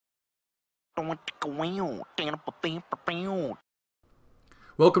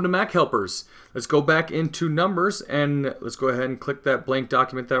Welcome to Mac Helpers. Let's go back into numbers and let's go ahead and click that blank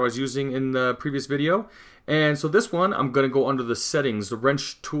document that I was using in the previous video. And so this one, I'm going to go under the settings, the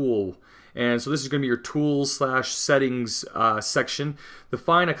wrench tool. And so this is going to be your tools / settings section. The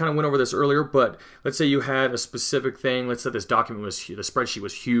find, I kind of went over this earlier, but let's say you had a specific thing. Let's say this document was, the spreadsheet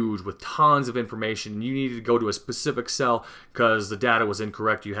was huge with tons of information, and you needed to go to a specific cell because the data was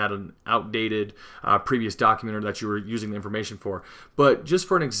incorrect. You had an outdated previous document that you were using the information for. But just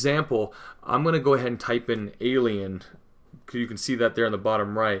for an example, I'm going to go ahead and type in alien. You can see that there in the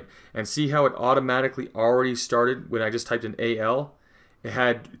bottom right, and see how it automatically already started when I just typed in AL. It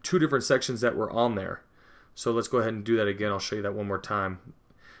had two different sections that were on there. So let's go ahead and do that again. I'll show you that one more time.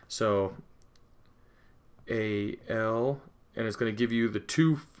 So AL, and it's going to give you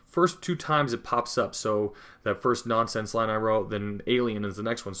the first two times it pops up. So that first nonsense line I wrote, then alien is the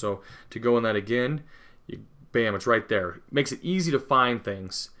next one. So to go in that again, bam, it's right there. It makes it easy to find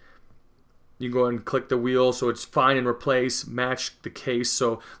things. You can go ahead and click the wheel, so it's find and replace, match the case.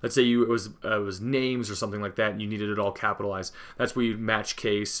 So let's say it was names or something like that, and you needed it all capitalized. That's where you match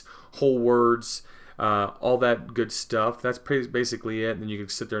case, whole words, all that good stuff. That's basically it. And then you can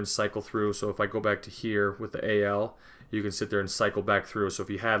sit there and cycle through. So if I go back to here with the AL, you can sit there and cycle back through. So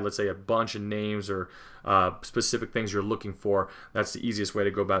if you had, let's say, a bunch of names or specific things you're looking for, that's the easiest way to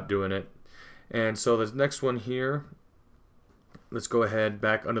go about doing it. And so the next one here, let's go ahead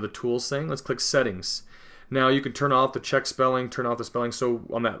back under the tools thing. Let's click settings. Now you can turn off the check spelling, turn off the spelling. So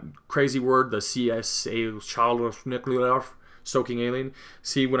on that crazy word, the CSA, child nuclear soaking alien,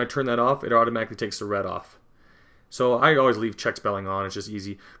 see when I turn that off, it automatically takes the red off. So I always leave check spelling on. It's just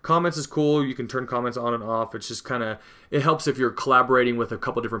easy. Comments is cool. You can turn comments on and off. It's just kind of, it helps if you're collaborating with a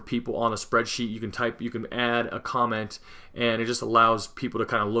couple different people on a spreadsheet. You can add a comment, and it just allows people to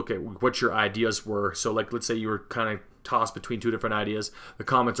kind of look at what your ideas were. So like, let's say you were kind of tossed between two different ideas. The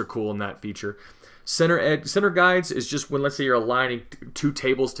comments are cool in that feature. Center guides is just when, let's say, you're aligning two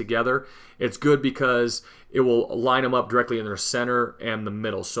tables together. It's good because it will line them up directly in their center and the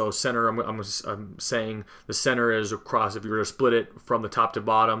middle. So center, I'm saying the center is across, if you were to split it from the top to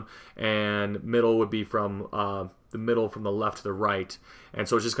bottom, and middle would be from the middle from the left to the right. And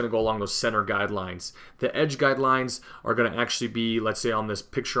so it's just going to go along those center guidelines. The edge guidelines are going to actually be, let's say on this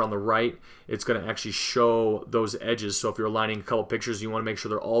picture on the right, it's going to actually show those edges. So if you're aligning a couple pictures, you want to make sure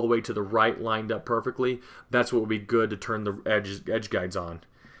they're all the way to the right, lined up perfectly. That's what would be good to turn the edge guides on.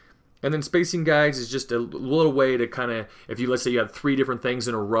 And then spacing guides is just a little way to kind of, if you, let's say you have 3 different things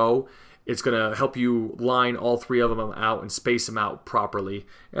in a row, it's going to help you line all 3 of them out and space them out properly.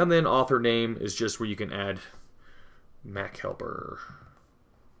 And then author name is just where you can add Mac Helper.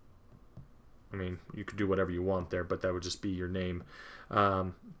 I mean, you could do whatever you want there, but that would just be your name.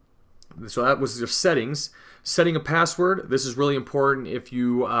 So that was your settings. Setting a password. This is really important if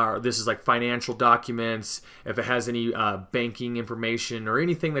you are, this is like financial documents, if it has any banking information or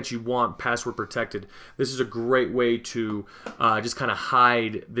anything that you want password protected. This is a great way to just kind of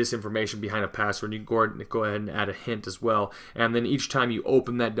hide this information behind a password. You can go ahead and add a hint as well. And then each time you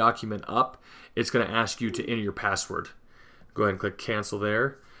open that document up, it's going to ask you to enter your password. Go ahead and click cancel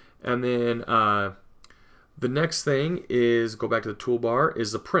there. And then the next thing is, go back to the toolbar,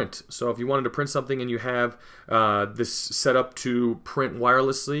 is the print. So if you wanted to print something and you have this set up to print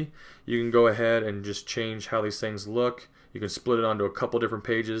wirelessly, you can go ahead and just change how these things look. You can split it onto a couple different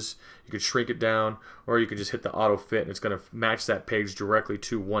pages. You can shrink it down, or you can just hit the auto fit and it's going to match that page directly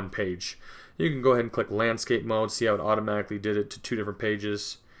to one page. You can go ahead and click landscape mode, see how it automatically did it to 2 different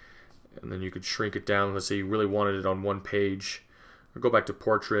pages. And then you could shrink it down. Let's say you really wanted it on one page. Or go back to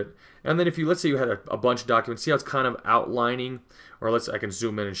portrait. And then if you, let's say you had a bunch of documents, see how it's kind of outlining? Or I can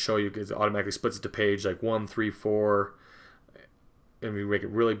zoom in and show you, because it automatically splits it to page like 1, 3, 4. And we make it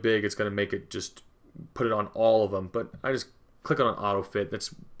really big, it's going to make it just put it on all of them. But I just click on auto fit. That's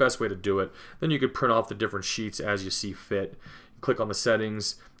the best way to do it. Then you could print off the different sheets as you see fit. Click on the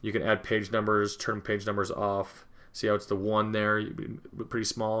settings. You can add page numbers, turn page numbers off. See how it's the 1 there, pretty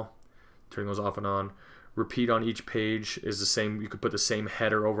small. Turn those off and on. Repeat on each page is the same. You could put the same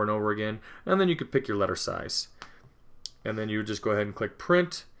header over and over again, and then you could pick your letter size. And then you would just go ahead and click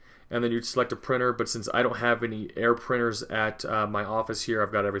print, and then you'd select a printer. But since I don't have any air printers at my office here,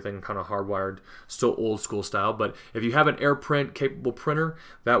 I've got everything kind of hardwired, still old school style. But if you have an air print capable printer,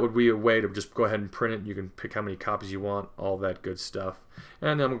 that would be a way to just go ahead and print it. You can pick how many copies you want, all that good stuff.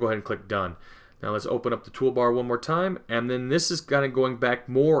 And then I'm gonna go ahead and click done. Now let's open up the toolbar one more time, and then this is kind of going back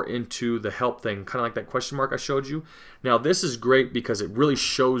more into the help thing, kind of like that question mark I showed you. Now this is great because it really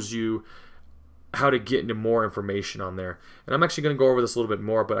shows you how to get into more information on there. And I'm actually going to go over this a little bit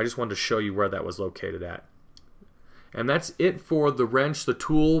more, but I just wanted to show you where that was located at. And that's it for the wrench, the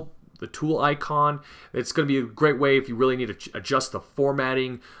tool icon. It's going to be a great way if you really need to adjust the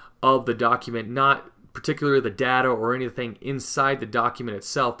formatting of the document, not particularly the data or anything inside the document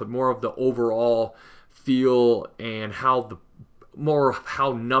itself, but more of the overall feel and more of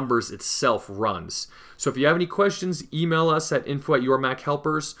how Numbers itself runs. So if you have any questions, email us at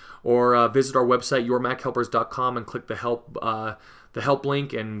info@yourmachelpers, or visit our website yourmachelpers.com and click the help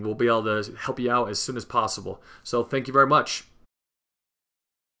link, and we'll be able to help you out as soon as possible. So thank you very much.